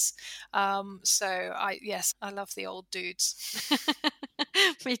companions. So I love the old dudes.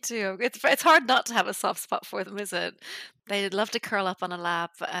 Me too. It's hard not to have a soft spot for them, is it? They'd love to curl up on a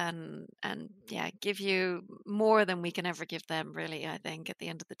lap and give you more than we can ever give them, really, I think, at the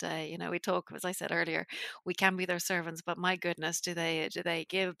end of the day. We talk, as I said earlier, we can be their servants, but my goodness, do they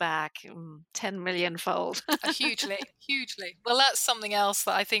give back 10 million fold? Hugely. Well, that's something else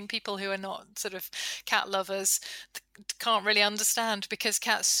that I think people who are not sort of cat lovers can't really understand, because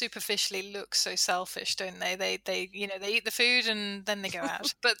cats superficially look so selfish, don't they? They eat the food and then they go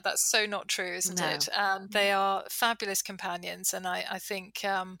out. But that's so not true, isn't it? And they are fabulous companions. And I think,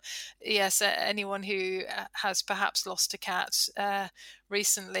 yes, anyone who has perhaps lost a cat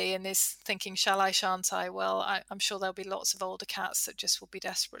recently and is thinking, shall I, shan't I? Well, I'm sure there'll be lots of older cats that just will be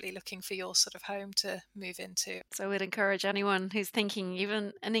desperately looking for your sort of home to move into. So we'd encourage anyone who's thinking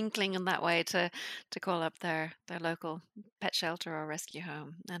even an inkling in that way to call up their local pet shelter or rescue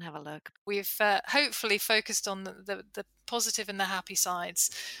home and have a look. We've hopefully focused on the positive and the happy sides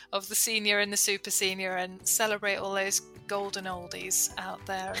of the senior and the super senior, and celebrate all those golden oldies out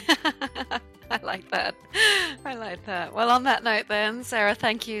there. I like that. Well, on that note then, Sarah,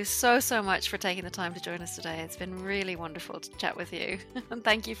 thank you so much for taking the time to join us today. It's been really wonderful to chat with you. And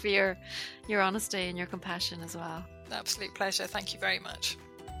thank you for your honesty and your compassion as well. Absolute pleasure. Thank you very much.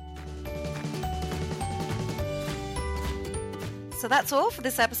 So that's all for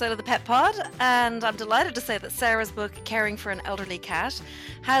this episode of the Pet Pod, and I'm delighted to say that Sarah's book, Caring for an Elderly Cat,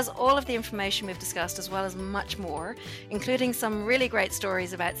 has all of the information we've discussed as well as much more, including some really great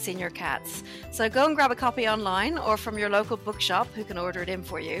stories about senior cats. So go and grab a copy online or from your local bookshop, who can order it in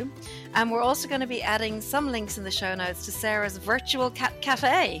for you. And we're also going to be adding some links in the show notes to Sarah's virtual cat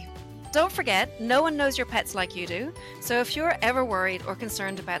cafe. Don't forget, no one knows your pets like you do, so if you're ever worried or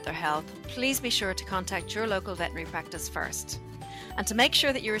concerned about their health, please be sure to contact your local veterinary practice first. And to make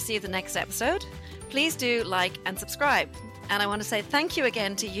sure that you receive the next episode, please do like and subscribe. And I want to say thank you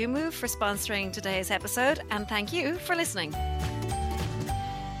again to YouMove for sponsoring today's episode, and thank you for listening.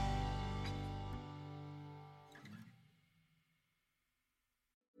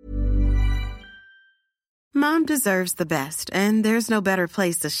 Mom deserves the best, and there's no better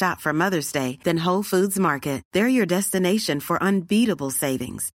place to shop for Mother's Day than Whole Foods Market. They're your destination for unbeatable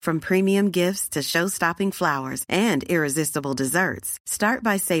savings, from premium gifts to show-stopping flowers and irresistible desserts. Start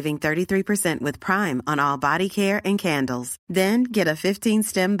by saving 33% with Prime on all body care and candles. Then get a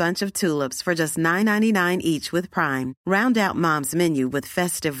 15-stem bunch of tulips for just $9.99 each with Prime. Round out Mom's menu with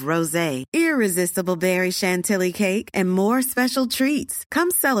festive rosé, irresistible berry chantilly cake, and more special treats.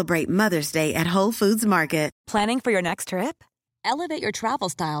 Come celebrate Mother's Day at Whole Foods Market. Planning for your next trip? Elevate your travel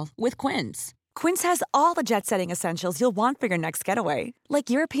style with Quince. Quince has all the jet-setting essentials you'll want for your next getaway, like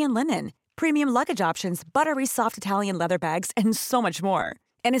European linen, premium luggage options, buttery soft Italian leather bags, and so much more.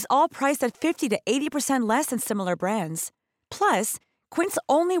 And is all priced at 50 to 80% less than similar brands. Plus, Quince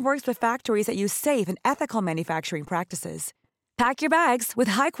only works with factories that use safe and ethical manufacturing practices. Pack your bags with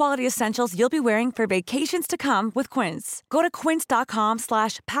high-quality essentials you'll be wearing for vacations to come with Quince. Go to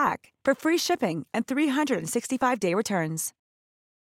quince.com/pack for free shipping and 365-day returns.